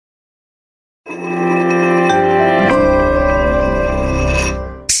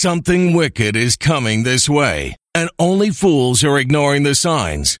Something wicked is coming this way, and only fools are ignoring the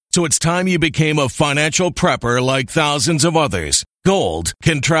signs. So it's time you became a financial prepper like thousands of others. Gold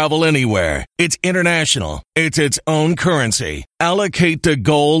can travel anywhere. It's international. It's its own currency. Allocate to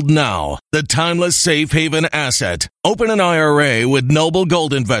gold now, the timeless safe haven asset. Open an IRA with Noble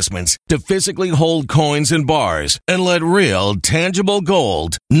Gold Investments to physically hold coins and bars and let real, tangible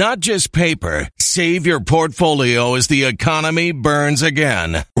gold, not just paper, save your portfolio as the economy burns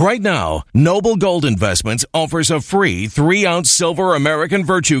again. Right now, Noble Gold Investments offers a free 3-ounce silver American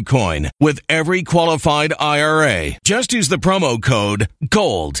Virtue coin with every qualified IRA. Just use the promo code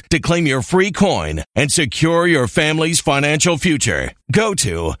GOLD to claim your free coin and secure your family's financial future. Go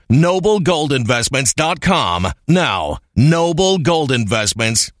to noblegoldinvestments.com now.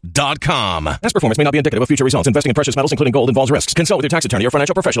 noblegoldinvestments.com. Past performance may not be indicative of future results. Investing in precious metals, including gold, involves risks. Consult with your tax attorney or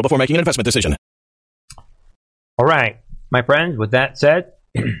financial professional before making an investment decision. All right, my friends, with that said,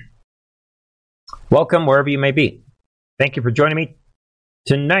 welcome wherever you may be. Thank you for joining me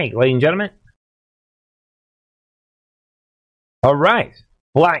tonight, ladies and gentlemen. All right.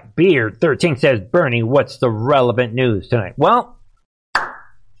 Blackbeard13 says, Bernie, what's the relevant news tonight? Well,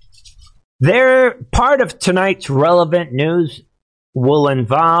 part of tonight's relevant news will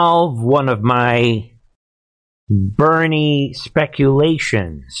involve one of my Bernie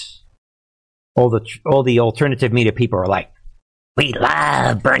speculations. All the alternative media people are like, we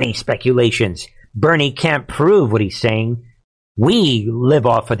love Bernie speculations. Bernie can't prove what he's saying. We live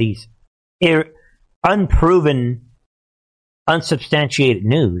off of these unproven, unsubstantiated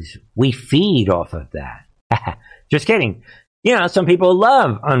news. We feed off of that. Just kidding. You know, some people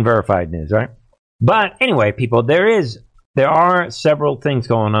love unverified news, right? But anyway, people, there are several things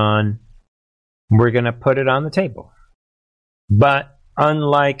going on. We're going to put it on the table. But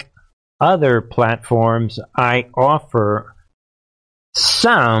unlike other platforms, I offer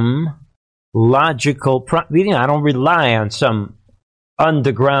some logical... I don't rely on some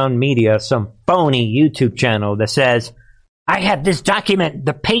underground media, some phony YouTube channel that says, I have this document.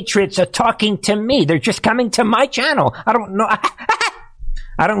 The Patriots are talking to me. They're just coming to my channel. I don't know.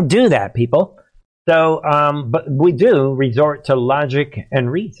 I don't do that, people. So, but we do resort to logic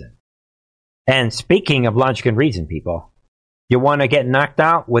and reason. And speaking of logic and reason, people, you want to get knocked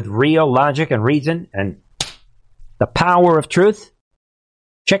out with real logic and reason and the power of truth?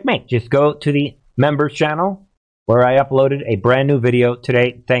 Checkmate. Just go to the members channel where I uploaded a brand new video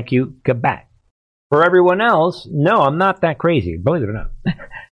today. Thank you. Goodbye. For everyone else, no, I'm not that crazy, believe it or not.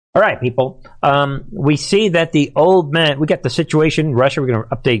 All right, people. We see that the old man, we got the situation in Russia. We're going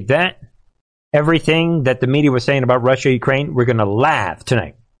to update that. Everything that the media was saying about Russia, Ukraine, we're going to laugh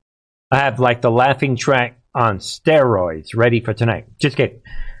tonight. I have like the laughing track on steroids ready for tonight. Just kidding.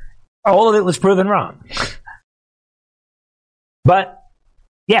 All of it was proven wrong. But,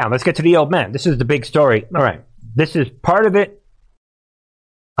 yeah, let's get to the old man. This is the big story. All right. This is part of it.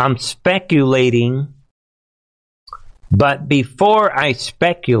 I'm speculating, but before I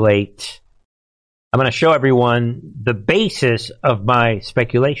speculate, I'm going to show everyone the basis of my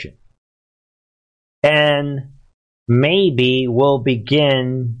speculation. And maybe we'll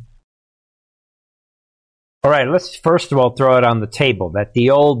begin... All right, let's first of all throw it on the table that the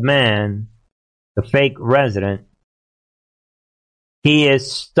old man, the fake resident, he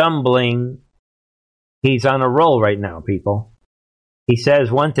is stumbling. He's on a roll right now, people. He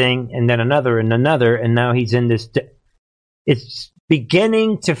says one thing, and then another, and now he's in this... It's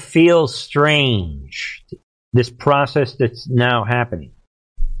beginning to feel strange, this process that's now happening.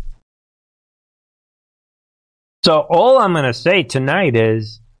 So all I'm going to say tonight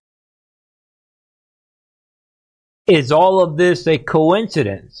is all of this a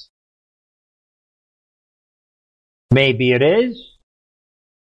coincidence? Maybe it is.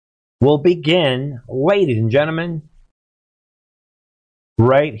 We'll begin, ladies and gentlemen,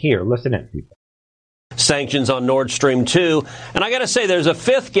 right here. Listen in, people. Sanctions on Nord Stream 2. And I got to say, there's a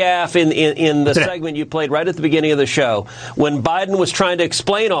fifth gaffe in the segment you played right at the beginning of the show. When Biden was trying to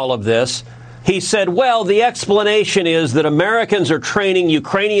explain all of this, he said, well, the explanation is that Americans are training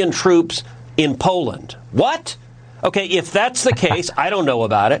Ukrainian troops in Poland. What? Okay, if that's the case, I don't know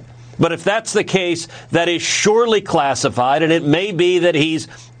about it. But if that's the case, that is surely classified, and it may be that he's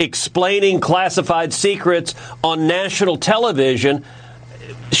explaining classified secrets on national television.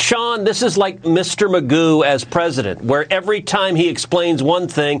 Sean, this is like Mr. Magoo as president, where every time he explains one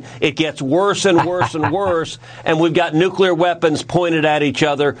thing, it gets worse and worse and worse, and we've got nuclear weapons pointed at each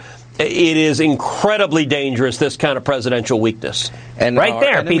other. It is incredibly dangerous, this kind of presidential weakness. And right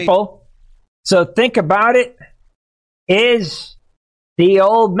there, people. So think about it. Is the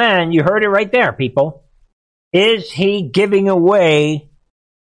old man, you heard it right there, people. Is he giving away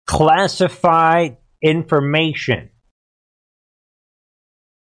classified information?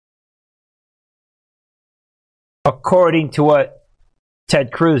 According to what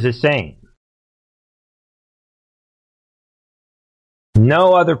Ted Cruz is saying.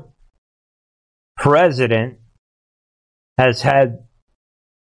 No other president has had.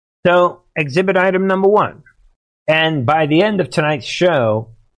 So, exhibit item number 1. And by the end of tonight's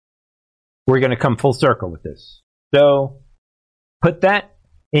show, we're going to come full circle with this. So, put that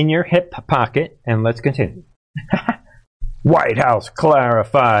in your hip pocket and let's continue. White House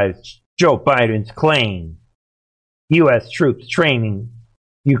clarifies Joe Biden's claim. U.S. troops training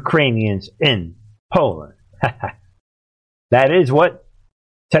Ukrainians in Poland. That is what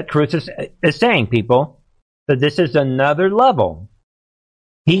Ted Cruz is saying, people. So this is another level.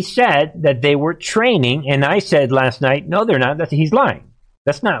 He said that they were training, and I said last night, no, they're not. He's lying.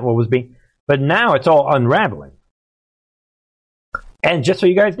 That's not what was being. But now it's all unraveling. And just so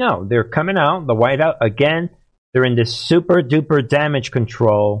you guys know, they're coming out, the White House, again, they're in this super duper damage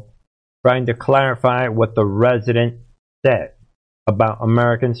control, trying to clarify what the resident said about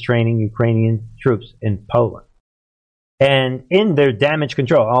Americans training Ukrainian troops in Poland. And in their damage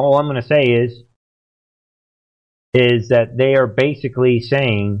control, all I'm going to say is that they are basically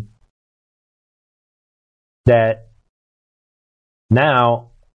saying that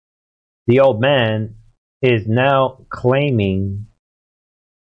now the old man is now claiming,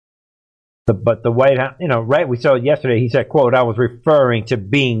 but the White House, right? We saw it yesterday. He said, quote, I was referring to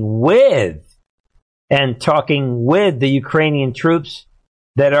being with and talking with the Ukrainian troops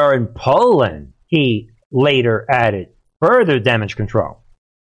that are in Poland. He later added further damage control.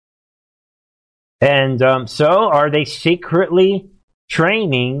 And so are they secretly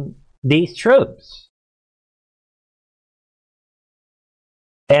training these troops?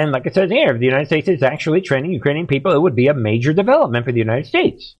 And like it says here, if the United States is actually training Ukrainian people, it would be a major development for the United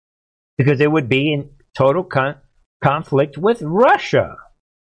States. Because it would be in total conflict with Russia.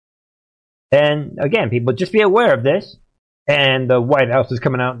 And again, people, just be aware of this. And the White House is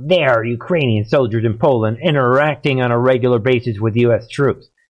coming out. There are Ukrainian soldiers in Poland interacting on a regular basis with U.S. troops.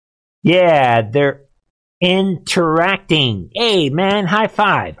 Yeah, they're interacting. Hey, man, high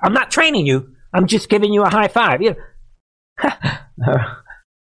five. I'm not training you. I'm just giving you a high five.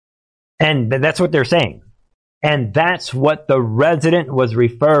 And that's what they're saying. And that's what the resident was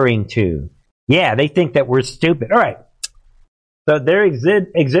referring to. Yeah, they think that we're stupid. All right. So their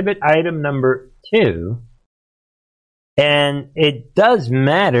exhibit item number 2. And it does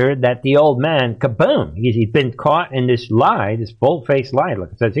matter that the old man, kaboom, he's been caught in this lie, this bold-faced lie,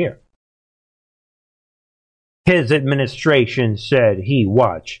 like it says here. His administration said he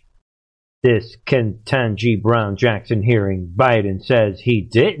watched this Ketanji Brown Jackson hearing. Biden says he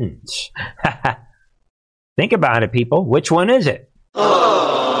didn't. Think about it, people. Which one is it?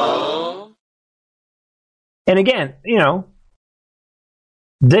 Aww. And again,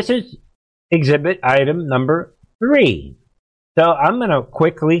 this is exhibit item number 3. So I'm going to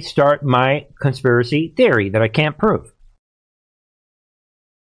quickly start my conspiracy theory that I can't prove.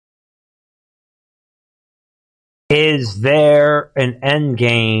 Is there an end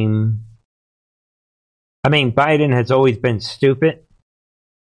game? I mean, Biden has always been stupid.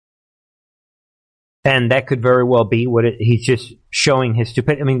 And that could very well be what he's just showing his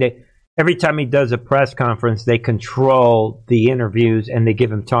stupidity. I mean, every time he does a press conference, they control the interviews and they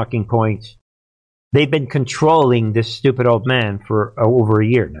give him talking points. They've been controlling this stupid old man for over a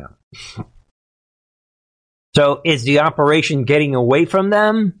year now. So is the operation getting away from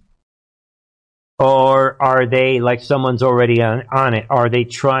them? Or are they, like someone's already on it, are they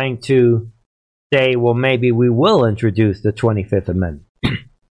trying to say, well, maybe we will introduce the 25th Amendment?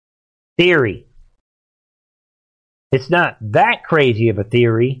 Theory. It's not that crazy of a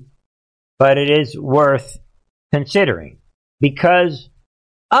theory, but it is worth considering because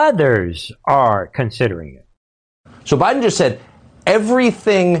others are considering it. So Biden just said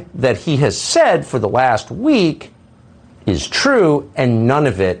everything that he has said for the last week is true, and none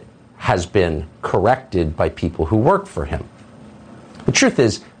of it has been corrected by people who work for him. The truth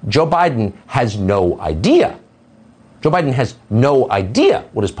is, Joe Biden has no idea. Joe Biden has no idea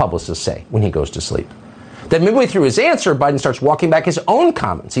what his publicists say when he goes to sleep. Then midway through his answer, Biden starts walking back his own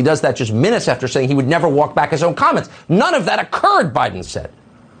comments. He does that just minutes after saying he would never walk back his own comments. None of that occurred, Biden said.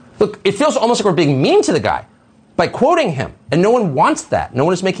 Look, it feels almost like we're being mean to the guy by quoting him. And no one wants that. No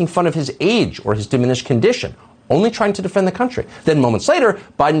one is making fun of his age or his diminished condition, only trying to defend the country. Then moments later,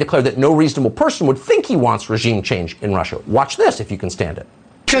 Biden declared that no reasonable person would think he wants regime change in Russia. Watch this if you can stand it.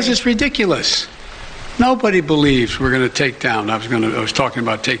 Because it's ridiculous. Nobody believes we're going to take down. I was talking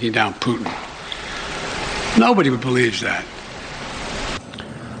about taking down Putin. Nobody believes that.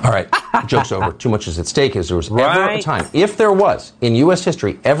 All right, joke's over. Too much is at stake. As there was ever a time, if there was in U.S.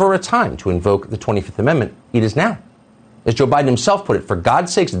 history ever a time to invoke the 25th Amendment, it is now. As Joe Biden himself put it, for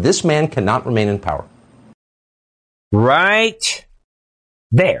God's sakes, this man cannot remain in power. Right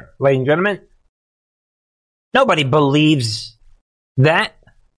there, ladies and gentlemen. Nobody believes that,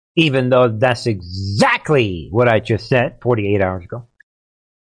 even though that's exactly what I just said 48 hours ago.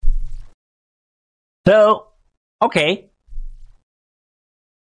 So, okay.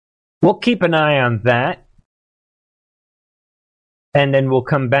 We'll keep an eye on that. And then we'll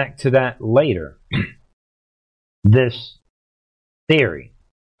come back to that later. This theory.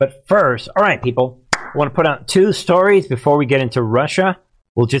 But first, all right, people. I want to put out 2 stories before we get into Russia.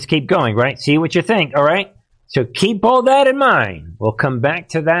 We'll just keep going, right? See what you think, all right? So keep all that in mind. We'll come back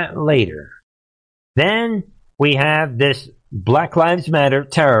to that later. Then we have this Black Lives Matter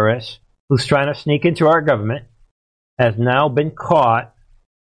terrorist who's trying to sneak into our government, has now been caught.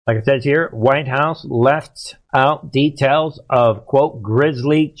 Like it says here, White House left out details of, quote,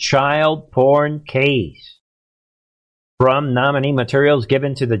 grisly child porn case from nominee materials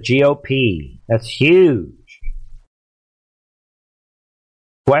given to the GOP. That's huge.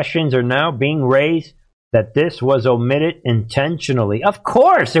 Questions are now being raised that this was omitted intentionally. Of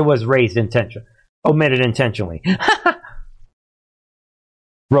course it was omitted intentionally.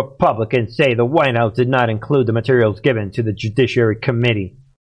 Republicans say the White House did not include the materials given to the Judiciary Committee.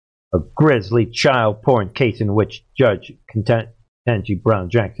 A grisly child porn case in which Judge Ketanji Brown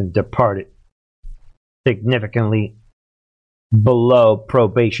Jackson departed significantly below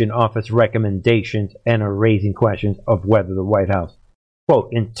probation office recommendations and are raising questions of whether the White House, quote,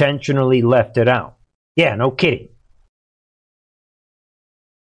 intentionally left it out. Yeah, no kidding.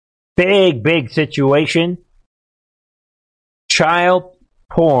 Big situation. Child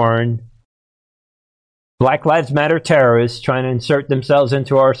porn. Black Lives Matter terrorists trying to insert themselves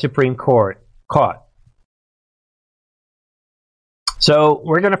into our Supreme Court. Caught. So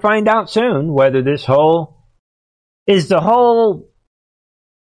we're going to find out soon whether this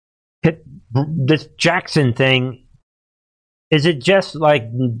Jackson thing, is it just like,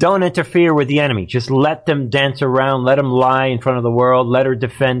 don't interfere with the enemy. Just let them dance around. Let them lie in front of the world. Let her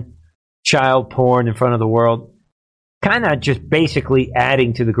defend child porn in front of the world. Kind of just basically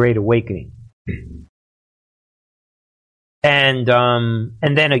adding to the Great Awakening. And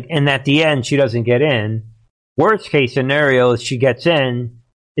then at the end, she doesn't get in. Worst case scenario is she gets in.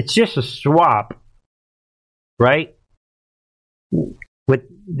 It's just a swap, right? With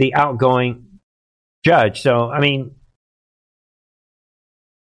the outgoing judge. So, I mean,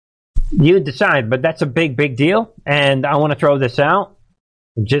 you decide, but that's a big deal. And I want to throw this out.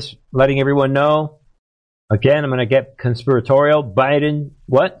 I'm just letting everyone know. Again, I'm going to get conspiratorial. Biden,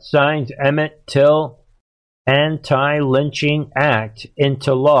 signs Emmett Till Anti-Lynching Act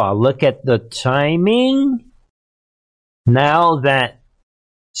into law. Look at the timing. Now that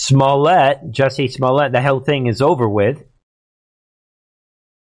Jussie Smollett, the whole thing is over with.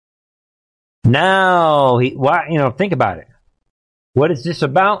 Now, think about it. What is this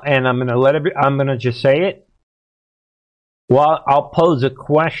about? And I'm going to just say it. Well, I'll pose a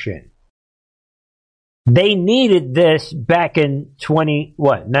question. They needed this back in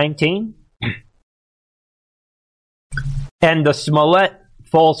 19? And the Smollett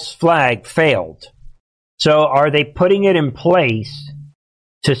false flag failed. So are they putting it in place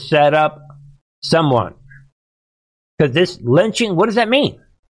to set up someone? Because this lynching, what does that mean?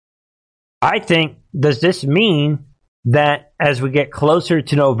 I think, does this mean that as we get closer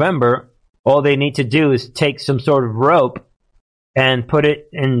to November, all they need to do is take some sort of rope and put it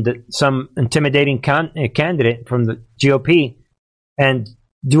in some intimidating candidate from the GOP and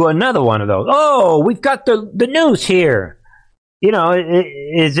do another one of those? Oh, we've got the news here.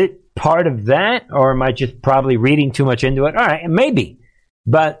 Is it part of that, or am I just probably reading too much into it? All right, maybe.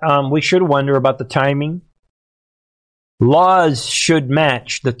 But we should wonder about the timing. Laws should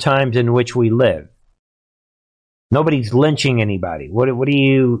match the times in which we live. Nobody's lynching anybody. What are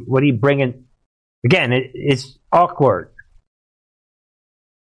you bringing? Again, it's awkward.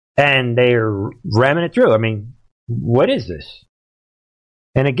 And they're ramming it through. I mean, what is this?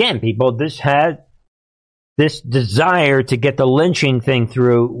 And again, people, this desire to get the lynching thing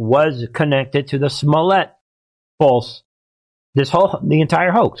through was connected to the Smollett the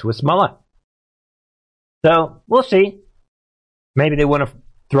entire hoax with Smollett. So we'll see. Maybe they want to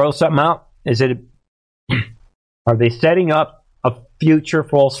throw something out. Are they setting up a future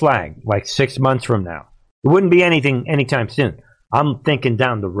false flag, like 6 months from now? It wouldn't be anything anytime soon. I'm thinking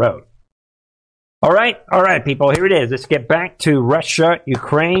down the road. All right, people, here it is. Let's get back to Russia,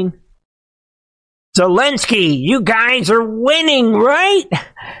 Ukraine. Zelensky, you guys are winning, right?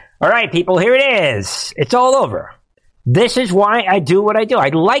 All right, people, here it is. It's all over. This is why I do what I do. I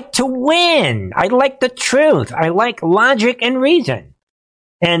like to win. I like the truth. I like logic and reason.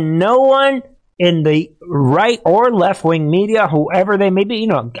 And no one in the right or left-wing media, whoever they may be,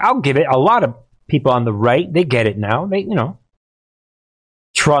 I'll give it, a lot of people on the right, they get it now.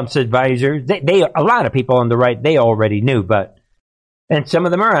 Trump's advisors, a lot of people on the right, they already knew, and some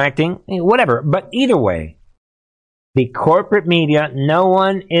of them are acting, whatever. But either way, the corporate media, no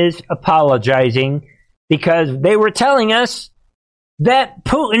one is apologizing because they were telling us that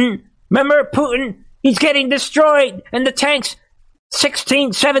Putin, he's getting destroyed, and the tanks,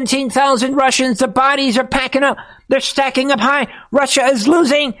 17,000 Russians, the bodies are packing up, they're stacking up high, Russia is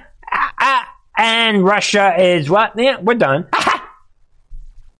losing, and Russia is what? Yeah, we're done.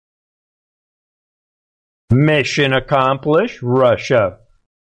 Mission accomplished, Russia.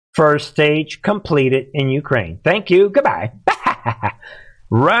 First stage completed in Ukraine. Thank you, goodbye.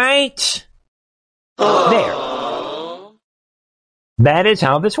 Right there. That is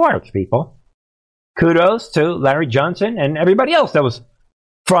how this works, people. Kudos to Larry Johnson and everybody else that was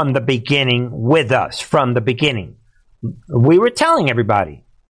from the beginning with us, from the beginning. We were telling everybody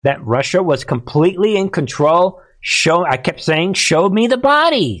that Russia was completely in control. I kept saying, show me the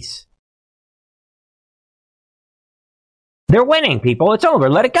bodies. They're winning, people. It's over.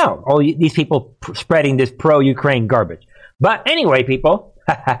 Let it go. All these people spreading this pro-Ukraine garbage. But anyway, people,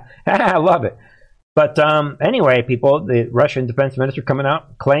 I love it. But anyway, people, the Russian defense minister coming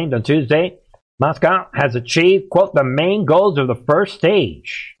out claimed on Tuesday, Moscow has achieved, quote, the main goals of the first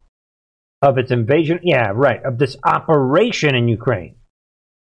stage of its invasion, of this operation in Ukraine.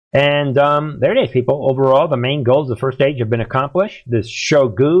 And there it is, people. Overall, the main goals of the first stage have been accomplished. This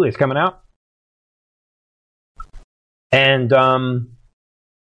Shogu is coming out. And kind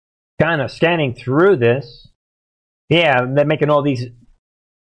of scanning through this, they're making all these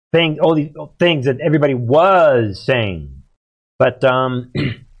things that everybody was saying. But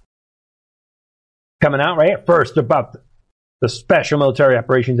coming out right at first about the special military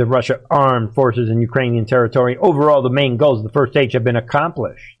operations of Russia armed forces in Ukrainian territory. Overall, the main goals of the first stage have been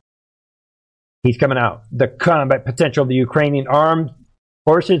accomplished. He's coming out. The combat potential of the Ukrainian armed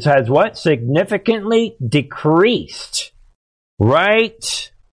forces has what? Significantly decreased.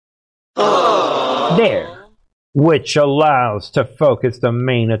 Right there. Which allows to focus the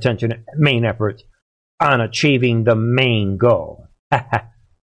main efforts on achieving the main goal.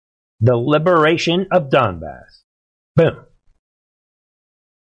 The liberation of Donbass. Boom.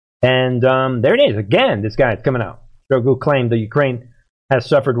 And there it is. Again, this guy is coming out. Shogu claimed that Ukraine has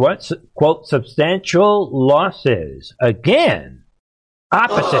suffered what? Quote, substantial losses. Again.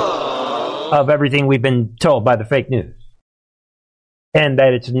 Opposite of everything we've been told by the fake news. And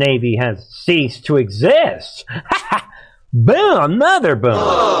that its navy has ceased to exist. Boom, another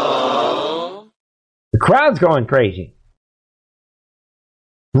boom. The crowd's going crazy.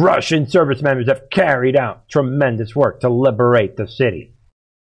 Russian service members have carried out tremendous work to liberate the city.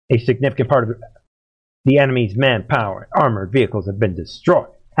 A significant part of the enemy's manpower and armored vehicles have been destroyed.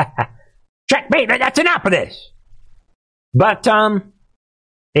 Checkmate, that's enough of this. But,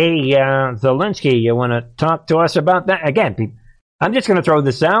 hey, Zelensky, you want to talk to us about that? Again, I'm just going to throw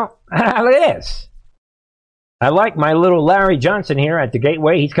this out. Look at this. I like my little Larry Johnson here at the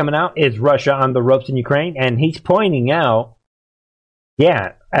gateway. He's coming out. Is Russia on the ropes in Ukraine? And he's pointing out,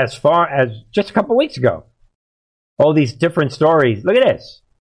 as far as just a couple weeks ago, all these different stories. Look at this.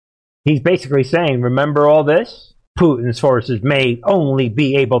 He's basically saying, remember all this? Putin's forces may only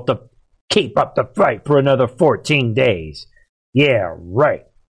be able to keep up the fight for another 14 days. Yeah, right.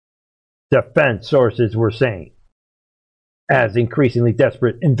 Defense sources were saying, as increasingly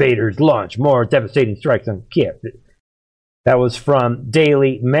desperate invaders launch more devastating strikes on Kiev. That was from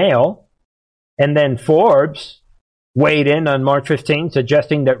Daily Mail. And then Forbes weighed in on March 15,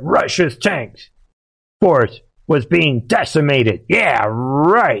 suggesting that Russia's tanks force was being decimated. Yeah,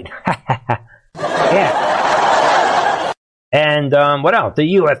 right. Yeah. And what else? The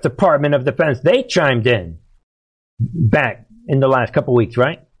U.S. Department of Defense, they chimed in back in the last couple weeks,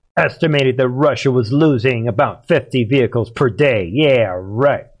 right? Estimated that Russia was losing about 50 vehicles per day. Yeah,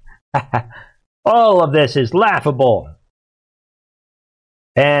 right. All of this is laughable.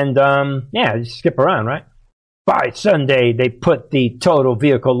 And, just skip around, right? By Sunday, they put the total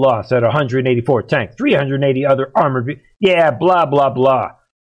vehicle loss at 184 tanks, 380 other armored vehicles. Yeah, blah, blah, blah.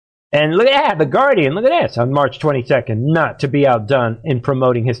 And look at The Guardian, look at this. On March 22nd, not to be outdone in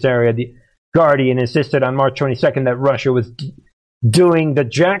promoting hysteria, the Guardian insisted on March 22nd that Russia was doing the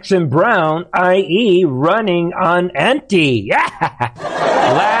Jackson Brown, i.e. running on empty.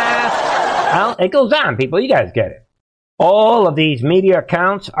 Laugh. It goes on, people. You guys get it. All of these media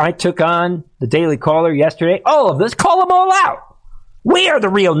accounts, I took on the Daily Caller yesterday. All of this, call them all out. We are the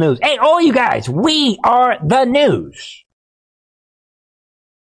real news. Hey, all you guys, we are the news.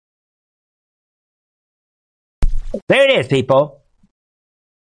 There it is, people.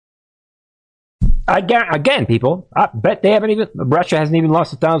 Again, people, I bet Russia hasn't even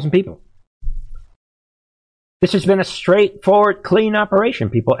lost 1,000 people. This has been a straightforward, clean operation,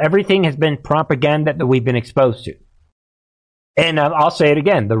 people. Everything has been propaganda that we've been exposed to. And I'll say it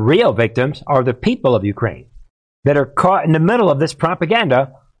again, the real victims are the people of Ukraine that are caught in the middle of this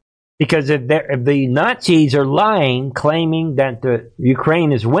propaganda, because if the Nazis are lying, claiming that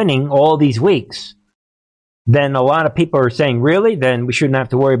Ukraine is winning all these weeks, then a lot of people are saying, really? Then we shouldn't have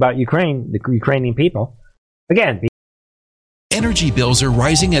to worry about Ukraine, the Ukrainian people. Again, Energy bills are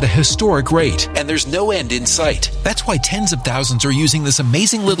rising at a historic rate, and there's no end in sight. That's why tens of thousands are using this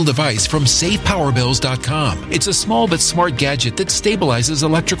amazing little device from SavePowerBills.com. It's a small but smart gadget that stabilizes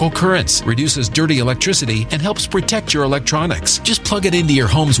electrical currents, reduces dirty electricity, and helps protect your electronics. Just plug it into your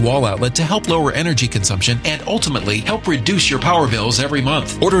home's wall outlet to help lower energy consumption and ultimately help reduce your power bills every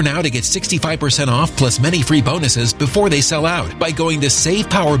month. Order now to get 65% off plus many free bonuses before they sell out by going to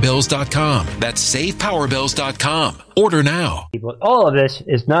SavePowerBills.com. That's SavePowerBills.com. Order now. All of this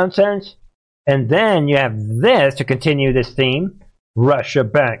is nonsense. And then you have this to continue this theme.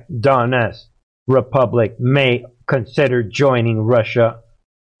 Russia-backed Donetsk Republic may consider joining Russia,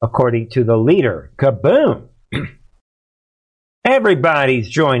 according to the leader. Kaboom! Everybody's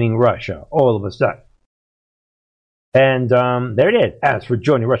joining Russia all of a sudden. And there it is. As for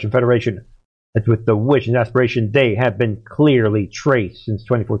joining Russian Federation, as with the wish and aspiration, they have been clearly traced since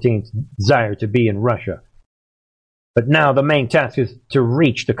 2014's desire to be in Russia. But now the main task is to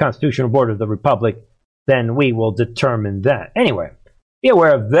reach the constitutional border of the Republic. Then we will determine that. Anyway, be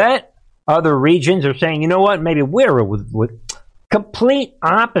aware of that. Other regions are saying, you know what, maybe we're with complete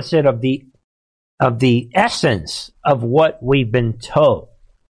opposite of the essence of what we've been told.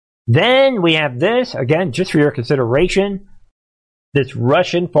 Then we have this, again, just for your consideration. This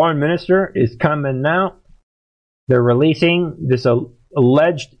Russian foreign minister is coming out. They're releasing this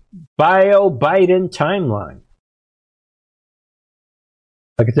alleged bio-Biden timeline.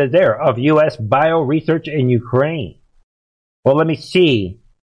 Like it says there, of U.S. bio research in Ukraine. Well, let me see.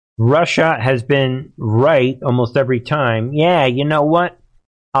 Russia has been right almost every time. Yeah, you know what?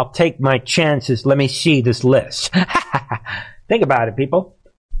 I'll take my chances. Let me see this list. Think about it, people.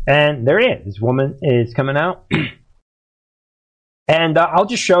 And there it is. This woman is coming out. And I'll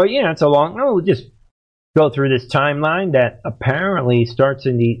just show you. It's a long... we'll just go through this timeline that apparently starts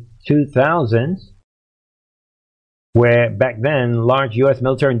in the 2000s. Where back then, large U.S.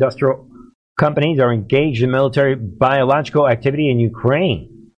 military industrial companies are engaged in military biological activity in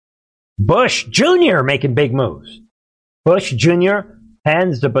Ukraine. Bush Jr. making big moves. Bush Jr.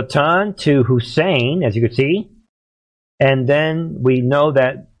 hands the baton to Hussein, as you can see. And then we know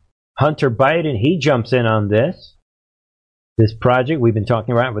that Hunter Biden, he jumps in on this project we've been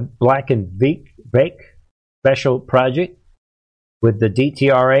talking about with Black and Veik special project with the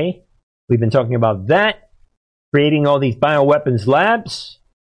DTRA. We've been talking about that. Creating all these bioweapons labs,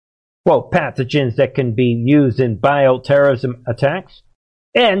 pathogens that can be used in bioterrorism attacks.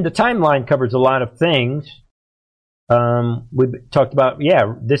 And the timeline covers a lot of things. We've talked about,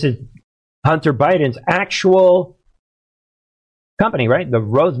 this is Hunter Biden's actual company, right? The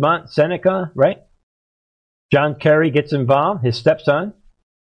Rosemont Seneca, right? John Kerry gets involved, his stepson,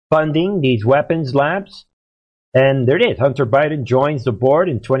 funding these weapons labs. And there it is. Hunter Biden joins the board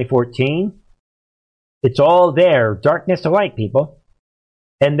in 2014. It's all there. Darkness to light, people.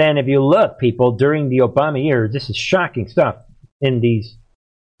 And then if you look, people, during the Obama years, this is shocking stuff in these.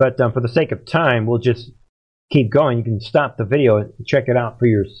 But for the sake of time, we'll just keep going. You can stop the video and check it out for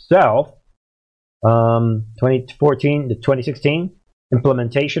yourself. 2014 to 2016,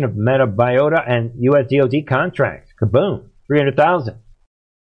 implementation of Metabiota and U.S. DoD contracts. Kaboom. 300,000.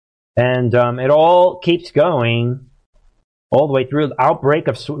 And it all keeps going. All the way through the outbreak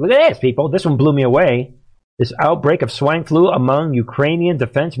of... Look at this, people. This one blew me away. This outbreak of swine flu among Ukrainian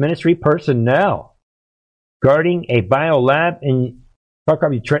Defense Ministry personnel. Guarding a biolab in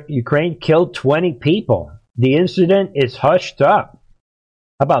Kharkov, Ukraine, killed 20 people. The incident is hushed up.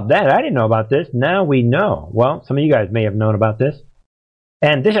 How about that? I didn't know about this. Now we know. Well, some of you guys may have known about this.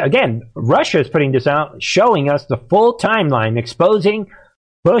 And this, again, Russia is putting this out, showing us the full timeline, exposing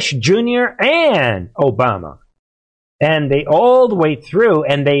Bush Jr. and Obama. And they all the way through,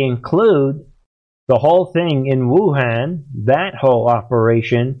 and they include the whole thing in Wuhan, that whole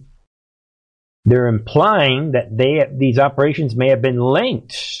operation, they're implying that these operations may have been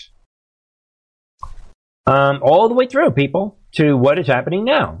linked all the way through, people, to what is happening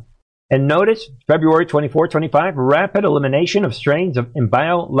now. And notice, February 24, 25, rapid elimination of strains in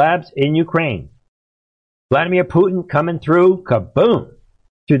biolabs in Ukraine. Vladimir Putin coming through, kaboom,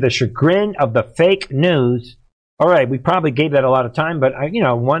 to the chagrin of the fake news. All right, we probably gave that a lot of time, but I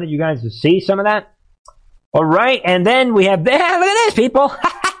wanted you guys to see some of that. All right, and then we have, look at this, people.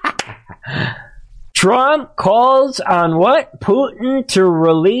 Trump calls on what? Putin to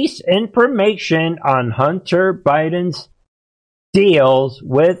release information on Hunter Biden's deals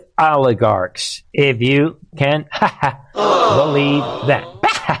with oligarchs. If you can believe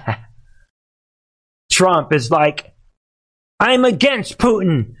that. Trump is like, I'm against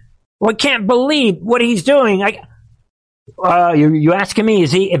Putin. I can't believe what he's doing. You asking me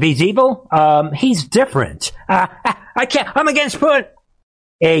if he's evil? He's different. I can't. I'm against Putin.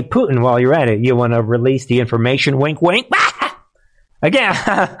 Hey, Putin, while you're at it, you want to release the information? Wink, wink. Again,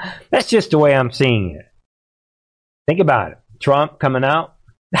 that's just the way I'm seeing it. Think about it. Trump coming out.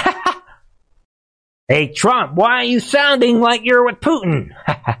 Hey, Trump, why are you sounding like you're with Putin?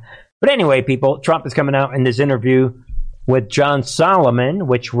 But anyway, people, Trump is coming out in this interview with John Solomon,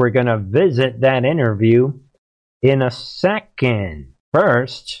 which we're going to visit that interview in a second.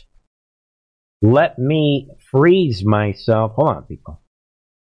 First, let me freeze myself. Hold on, people.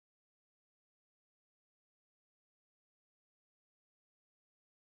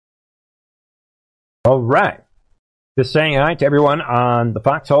 All right. Just saying hi to everyone on the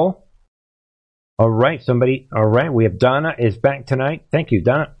foxhole. All right, somebody. All right, we have Donna is back tonight. Thank you,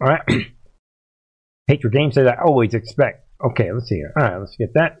 Donna. All right. Hatred Game says I always expect. Okay, let's see here. All right, let's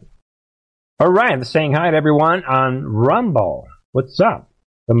get that. All right, I'm saying hi to everyone on Rumble. What's up?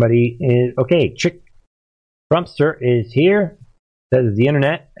 Somebody is okay. Chick Trumpster is here. Says the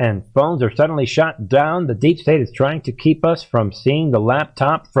internet and phones are suddenly shut down. The deep state is trying to keep us from seeing the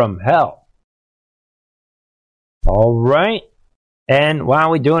laptop from hell. All right. And while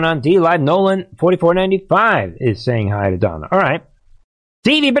we're doing on D Live, Nolan 4495 is saying hi to Donna. All right.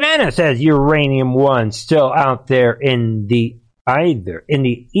 Stevie Banana says Uranium One still out there in the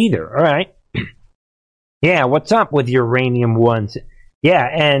ether. All right. Yeah, what's up with Uranium Ones? Yeah,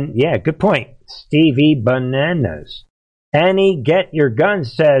 and yeah, good point. Stevie Bananas. Annie Get Your Gun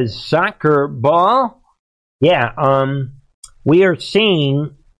says soccer ball. Yeah, we are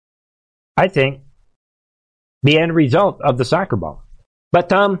seeing, I think, the end result of the soccer ball.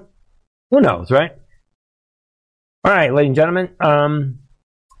 But who knows, right? All right, ladies and gentlemen,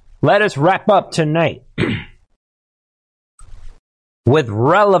 let us wrap up tonight with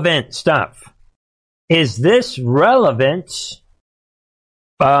relevant stuff. Is this relevant?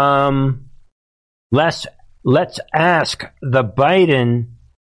 Let's ask the Biden.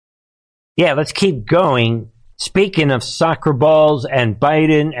 Yeah, let's keep going. Speaking of soccer balls and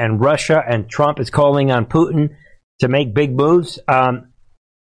Biden and Russia and Trump is calling on Putin to make big moves.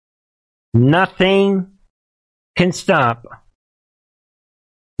 Nothing can stop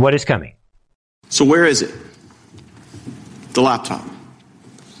what is coming. So where is it? The laptop.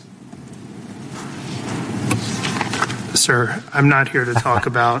 Sir, I'm not here to talk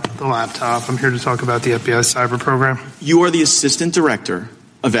about the laptop. I'm here to talk about the FBI cyber program. You are the assistant director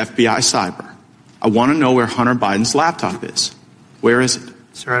of FBI cyber. I want to know where Hunter Biden's laptop is. Where is it?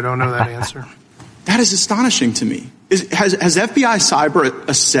 Sir, I don't know that answer. That is astonishing to me. Has FBI cyber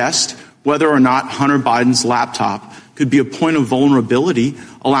assessed whether or not Hunter Biden's laptop could be a point of vulnerability,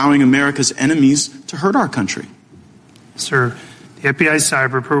 allowing America's enemies to hurt our country? Sir, the FBI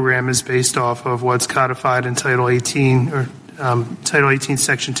cyber program is based off of what's codified in Title 18, or Title 18,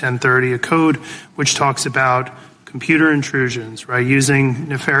 Section 1030, a code which talks about computer intrusions, right, using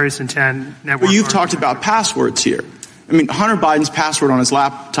nefarious intent. Well, you've talked about passwords here. I mean, Hunter Biden's password on his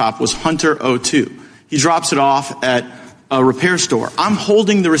laptop was Hunter02. He drops it off at a repair store. I'm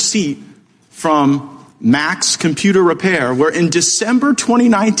holding the receipt from Max Computer Repair, where in December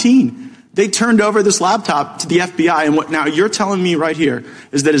 2019, they turned over this laptop to the FBI. And what now you're telling me right here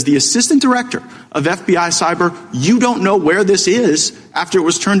is that as the assistant director of FBI cyber, you don't know where this is after it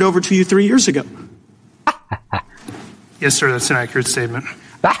was turned over to you 3 years ago. Yes, sir, that's an accurate statement.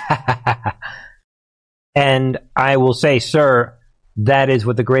 And I will say, sir, that is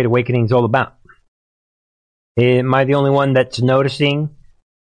what the Great Awakening is all about. Am I the only one that's noticing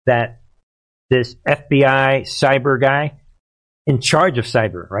that this FBI cyber guy in charge of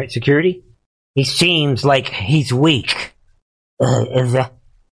cyber, right, security, he seems like he's weak? I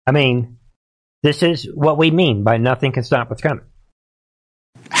mean, this is what we mean by nothing can stop what's coming.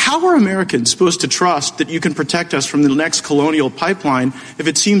 How are Americans supposed to trust that you can protect us from the next colonial pipeline if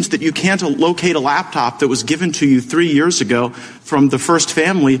it seems that you can't locate a laptop that was given to you 3 years ago from the first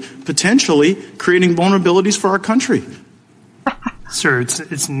family, potentially creating vulnerabilities for our country? Sir,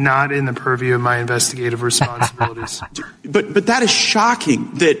 it's not in the purview of my investigative responsibilities. But that is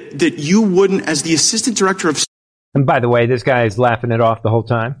shocking that you wouldn't, as the assistant director of... And by the way, this guy is laughing it off the whole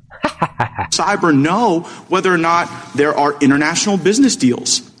time. Cyber know whether or not there are international business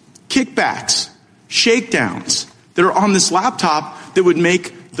deals, kickbacks, shakedowns that are on this laptop that would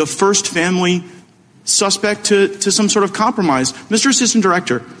make the first family suspect to some sort of compromise. Mr. Assistant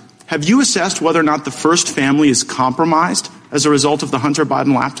Director, have you assessed whether or not the first family is compromised as a result of the Hunter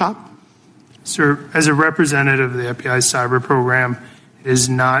Biden laptop? Sir, as a representative of the FBI cyber program, it is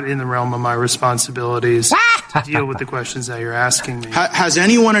not in the realm of my responsibilities to deal with the questions that you're asking me. Has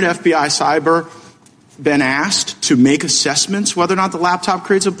anyone at FBI Cyber been asked to make assessments whether or not the laptop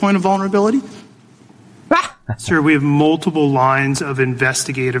creates a point of vulnerability? Sir, we have multiple lines of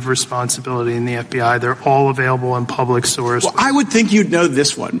investigative responsibility in the FBI. They're all available in public source. Well, I would think you'd know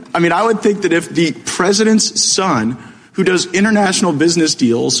this one. I mean, I would think that if the president's son, who does international business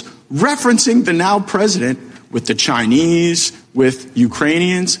deals, referencing the now president with the Chinese, with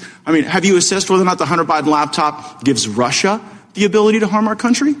Ukrainians, I mean, have you assessed whether or not the Hunter Biden laptop gives Russia the ability to harm our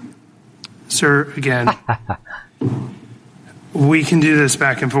country? Sir, again, we can do this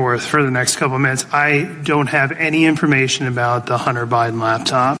back and forth for the next couple of minutes. I don't have any information about the Hunter Biden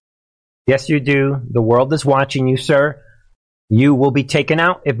laptop. Yes, you do. The world is watching you, sir. You will be taken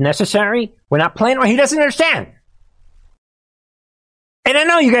out if necessary. We're not playing around. He doesn't understand. And I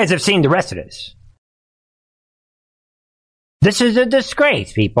know you guys have seen the rest of this. This is a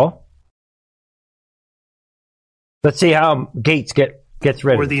disgrace, people. Let's see how Gates gets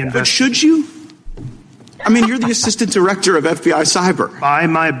rid of it. But should you? I mean, you're the assistant director of FBI Cyber.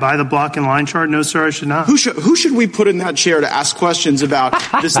 By the block and line chart, no, sir, I should not. Who should we put in that chair to ask questions about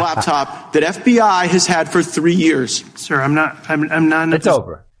this laptop that FBI has had for 3 years? Sir, I'm not. It's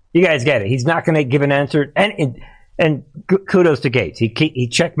over. You guys get it. He's not going to give an answer. And kudos to Gates. He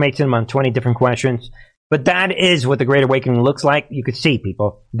checkmates him on 20 different questions. But that is what the Great Awakening looks like. You could see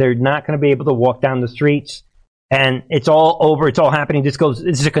people. They're not going to be able to walk down the streets. And it's all over. It's all happening. This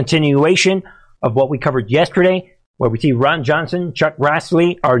is a continuation of what we covered yesterday, where we see Ron Johnson, Chuck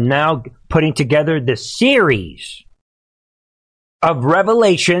Grassley are now putting together this series of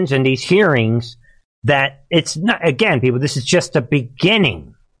revelations and these hearings that it's not, again, people, this is just the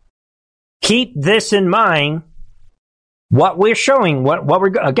beginning. Keep this in mind. What we're showing,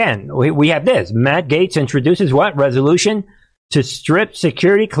 we have this. Matt Gaetz introduces what? Resolution to strip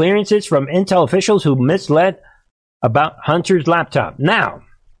security clearances from Intel officials who misled about Hunter's laptop. Now,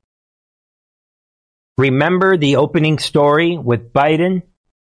 remember the opening story with Biden,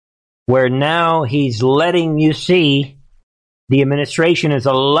 where now he's letting you see the administration is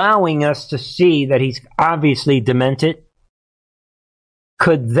allowing us to see that he's obviously demented?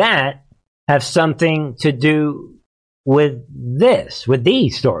 Could that have something to do with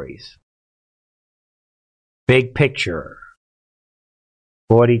these stories? Big picture.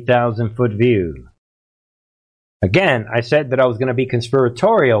 40,000 foot view. Again, I said that I was going to be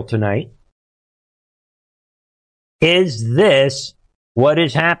conspiratorial tonight. Is this what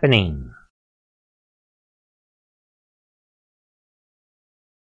is happening?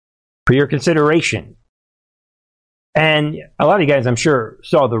 For your consideration. And a lot of you guys, I'm sure,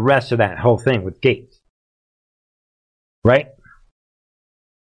 saw the rest of that whole thing with Gates. Right?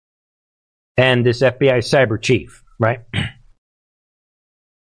 And this FBI cyber chief, right?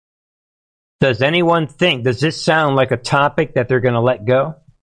 Does anyone think, does this sound like a topic that they're going to let go?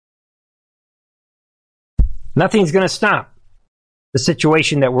 Nothing's going to stop the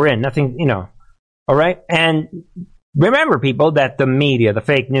situation that we're in. Nothing, all right? And remember, people, that the media, the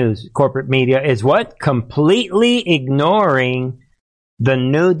fake news, corporate media is what? Completely ignoring the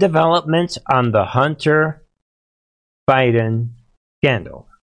new developments on the Hunter Biden scandal.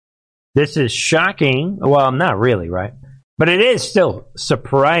 This is shocking. Well, not really, right? But it is still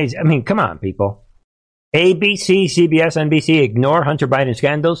surprising. I mean, come on, people. ABC, CBS, NBC ignore Hunter Biden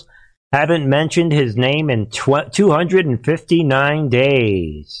scandals. Haven't mentioned his name in 259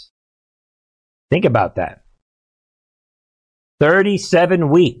 days. Think about that. 37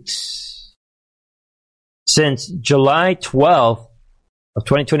 weeks since July 12th of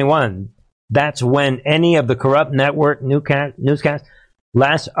 2021. That's when any of the corrupt network newscasts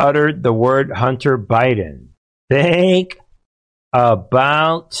last uttered the word Hunter Biden. Think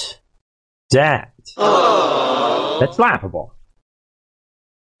about that. That's laughable.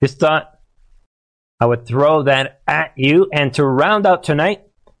 Just thought I would throw that at you. And to round out tonight,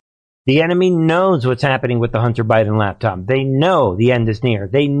 The enemy knows what's happening with the Hunter Biden laptop. They know the end is near.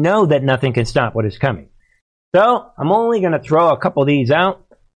 They know that nothing can stop what is coming. So I'm only going to throw a couple of these out.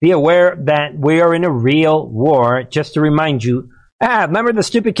 Be aware that we are in a real war. Just to remind you, remember the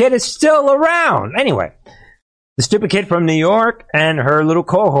stupid kid is still around. Anyway, the stupid kid from New York and her little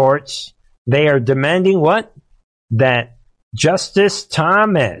cohorts, they are demanding what? That Justice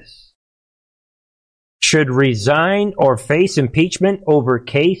Thomas should resign or face impeachment over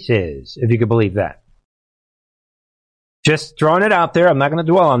cases, if you could believe that. Just throwing it out there. I'm not going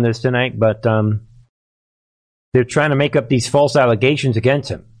to dwell on this tonight, but they're trying to make up these false allegations against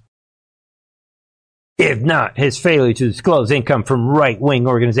him. If not, his failure to disclose income from right-wing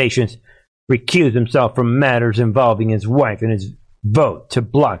organizations, recuse himself from matters involving his wife, and his vote to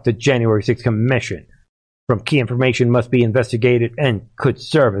block the January 6th commission from key information must be investigated and could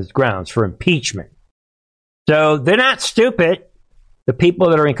serve as grounds for impeachment. So they're not stupid, the people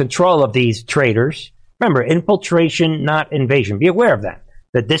that are in control of these traitors. Remember, infiltration, not invasion. Be aware of that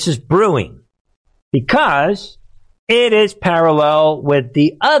this is brewing, because it is parallel with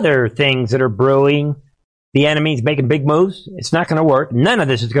the other things that are brewing. The enemy's making big moves. It's not going to work. None of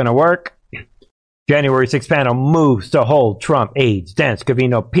this is going to work. January 6th panel moves to hold Trump aides, Dan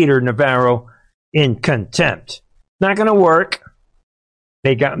Scavino, Peter Navarro in contempt. Not going to work.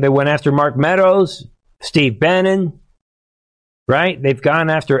 They went after Mark Meadows, Steve Bannon, right? They've gone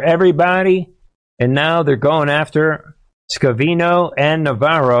after everybody, and now they're going after Scavino and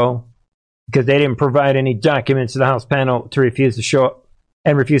Navarro because they didn't provide any documents to the House panel to refuse to show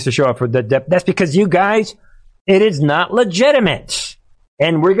up for the that's because you guys, it is not legitimate.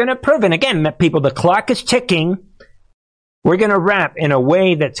 And we're going to prove it. Again, people, the clock is ticking. We're going to wrap in a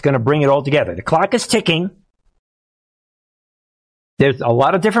way that's going to bring it all together. The clock is ticking. There's a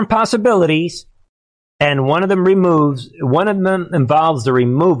lot of different possibilities. And one of them involves the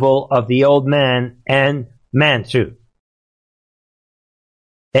removal of the old man and Mansuit.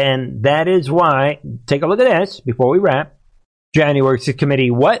 And that is why, take a look at this before we wrap. January 6th committee,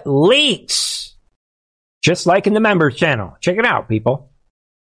 what leaks? Just like in the members channel. Check it out, people.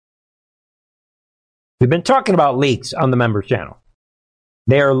 We've been talking about leaks on the members channel.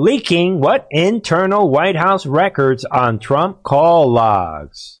 They are leaking what? Internal White House records on Trump call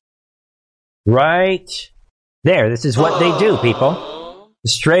logs. Right there. This is what they do, people.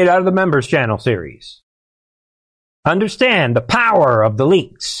 Straight out of the members channel series. Understand the power of the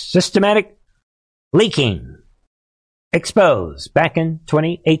leaks. Systematic leaking. Exposed back in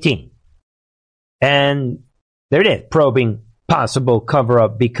 2018. And there it is, probing possible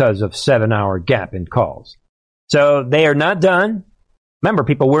cover-up because of 7-hour gap in calls. So they are not done. Remember,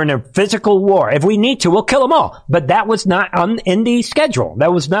 people, we're in a physical war. If we need to, we'll kill them all. But that was not in the schedule.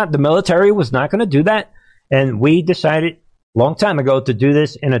 That was not, the military was not going to do that. And we decided a long time ago to do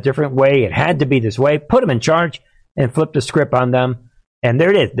this in a different way. It had to be this way. Put them in charge and flip the script on them. And there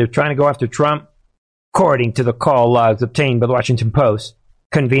it is. They're trying to go after Trump. According to the call logs obtained by the Washington Post,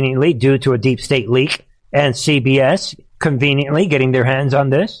 conveniently due to a deep state leak, and CBS conveniently getting their hands on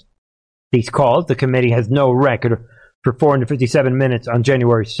these calls, the committee has no record for 457 minutes on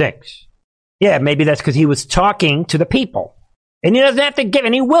January 6th. Yeah, maybe that's because he was talking to the people. And he doesn't have to give,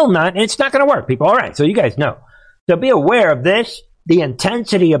 and he will not, and it's not going to work, people. All right, so you guys know. So be aware of this, the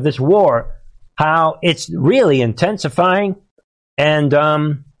intensity of this war, how it's really intensifying, and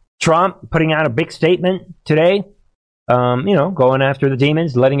Trump putting out a big statement today, going after the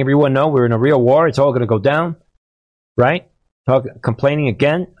demons, letting everyone know we're in a real war. It's all going to go down, right? Complaining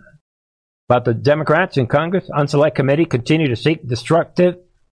again about the Democrats in Congress, Unselect Committee, continue to seek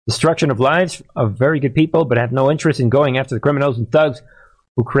destruction of lives of very good people, but have no interest in going after the criminals and thugs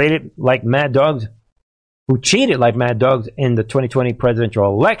who cheated like mad dogs in the 2020 presidential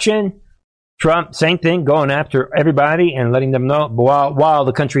election. Trump, same thing, going after everybody and letting them know while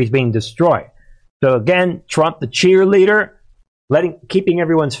the country is being destroyed. So again, Trump, the cheerleader, keeping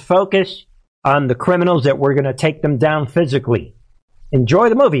everyone's focus on the criminals that we're going to take them down physically. Enjoy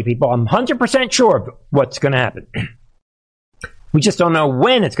the movie, people. I'm 100% sure of what's going to happen. We just don't know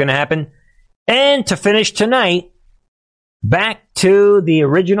when it's going to happen. And to finish tonight, back to the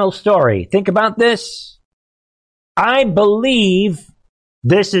original story. Think about this. I believe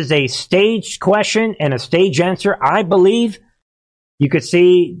this is a staged question and a staged answer. I believe you could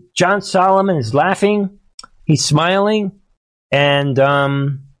see John Solomon is laughing. He's smiling. And,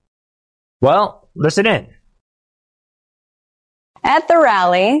 listen in. At the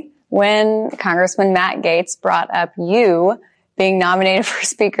rally, when Congressman Matt Gaetz brought up you being nominated for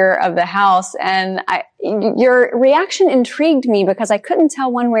Speaker of the House, and your reaction intrigued me because I couldn't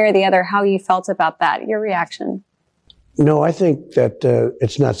tell one way or the other how you felt about that. Your reaction? No, I think that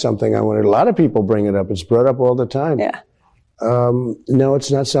it's not something I want to. A lot of people bring it up. It's brought up all the time. Yeah. No,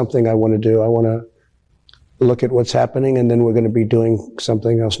 it's not something I want to do. I want to look at what's happening, and then we're going to be doing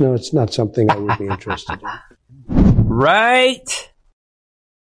something else. No, it's not something I would be interested in. Right?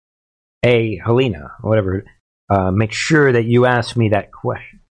 Hey, Helena, whatever. Make sure that you ask me that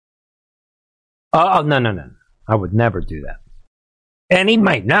question. Oh, no. I would never do that. And he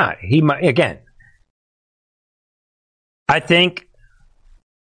might not. He might, again. I think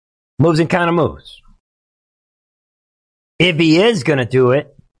moves and kind of moves. If he is going to do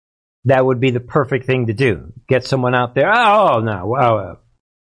it, that would be the perfect thing to do. Get someone out there. Oh, no. Wow.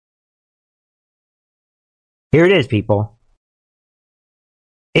 Here it is, people.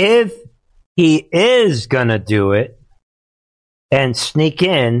 If he is going to do it and sneak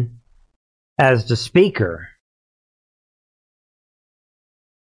in as the speaker,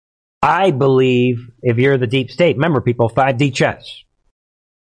 I believe if you're the deep state, remember people, 5D chess,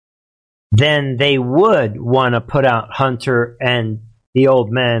 then they would want to put out Hunter and the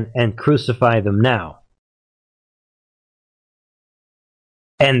old man and crucify them now.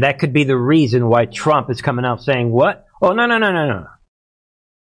 And that could be the reason why Trump is coming out saying, what? Oh, no.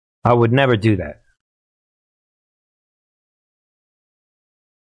 I would never do that.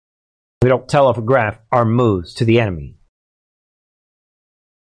 We don't telegraph our moves to the enemy.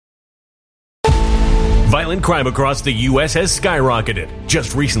 Violent crime across the U.S. has skyrocketed.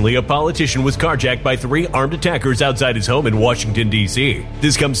 Just recently, a politician was carjacked by 3 armed attackers outside his home in Washington, D.C.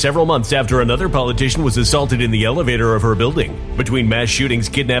 This comes several months after another politician was assaulted in the elevator of her building. Between mass shootings,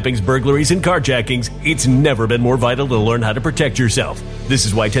 kidnappings, burglaries, and carjackings, it's never been more vital to learn how to protect yourself. This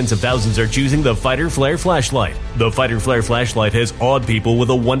is why tens of thousands are choosing the Fighter Flare flashlight. The Fighter Flare flashlight has awed people with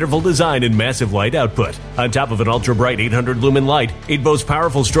a wonderful design and massive light output. On top of an ultra-bright 800-lumen light, it boasts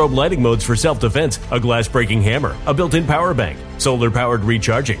powerful strobe lighting modes for self-defense, a glass-breaking hammer, a built-in power bank, solar-powered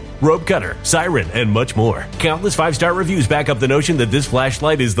recharging, rope cutter, siren, and much more. Countless 5-star reviews back up the notion that this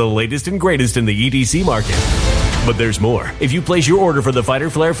flashlight is the latest and greatest in the EDC market. But there's more. If you place your order for the Fighter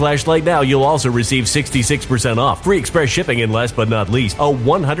Flare flashlight now, you'll also receive 66% off, free express shipping, and last but not least, a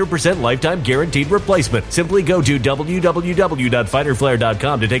 100% lifetime guaranteed replacement. Simply go to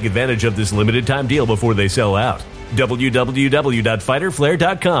www.fighterflare.com to take advantage of this limited time deal before they sell out.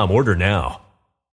 www.fighterflare.com. Order now.